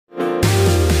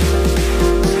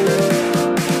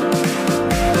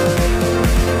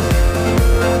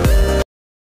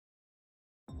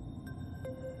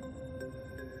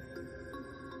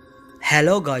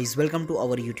Hello guys, welcome to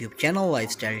our YouTube channel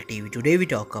Lifestyle TV. Today we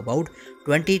talk about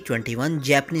 2021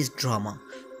 Japanese drama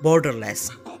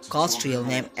Borderless, cast, real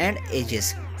name and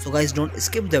ages. So guys, don't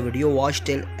skip the video, watch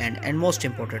till end, and most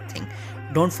important thing,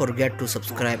 don't forget to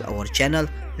subscribe our channel.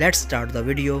 Let's start the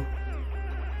video.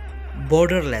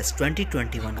 Borderless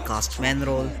 2021 cast main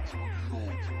role.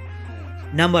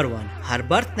 Number 1. Her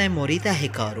birth name Morita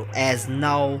Hikaru as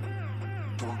now.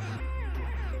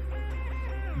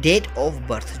 Date of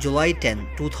birth July 10,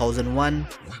 2001.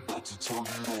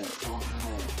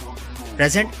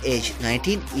 Present age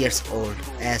 19 years old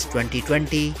as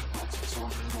 2020.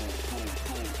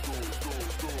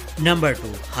 Number 2.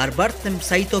 Her birth name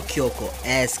Saito Kyoko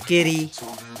as Kiri.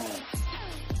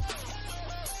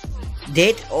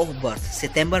 Date of birth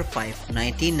September 5,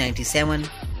 1997.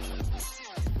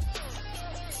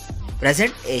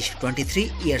 Present age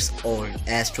 23 years old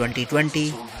as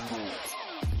 2020.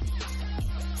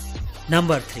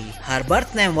 Number 3. Her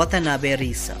birth name Watanabe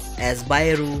Risa as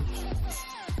Baeru.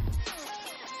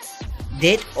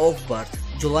 Date of birth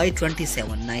July 27,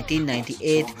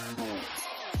 1998.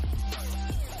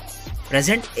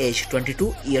 Present age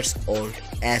 22 years old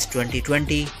as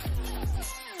 2020.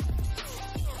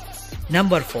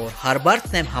 Number 4. Her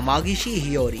birth name Hamagishi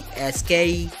Hiyori as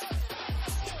Kei.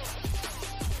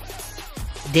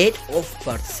 Date of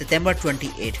birth September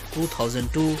 28,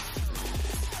 2002.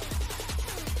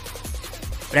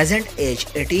 Present age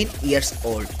 18 years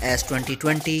old as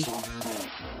 2020.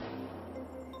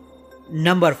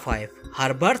 Number 5.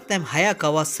 Her birth name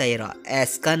Hayakawa Seira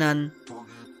as Kanon.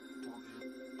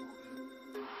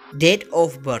 Date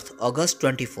of birth August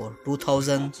 24,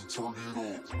 2000.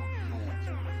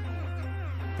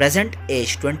 Present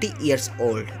age 20 years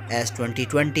old as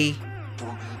 2020.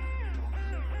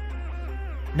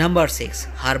 Number 6.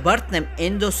 Her birth name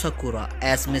Endo Sakura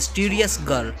as Mysterious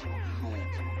Girl.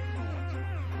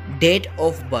 Date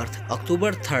of birth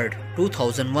October 3rd,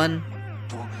 2001.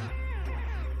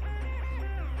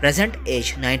 Present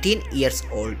age 19 years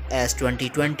old as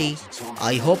 2020.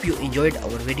 I hope you enjoyed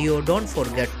our video. Don't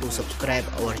forget to subscribe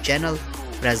our channel.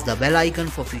 Press the bell icon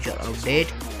for future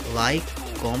update. Like,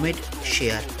 comment,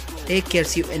 share. Take care.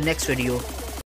 See you in next video.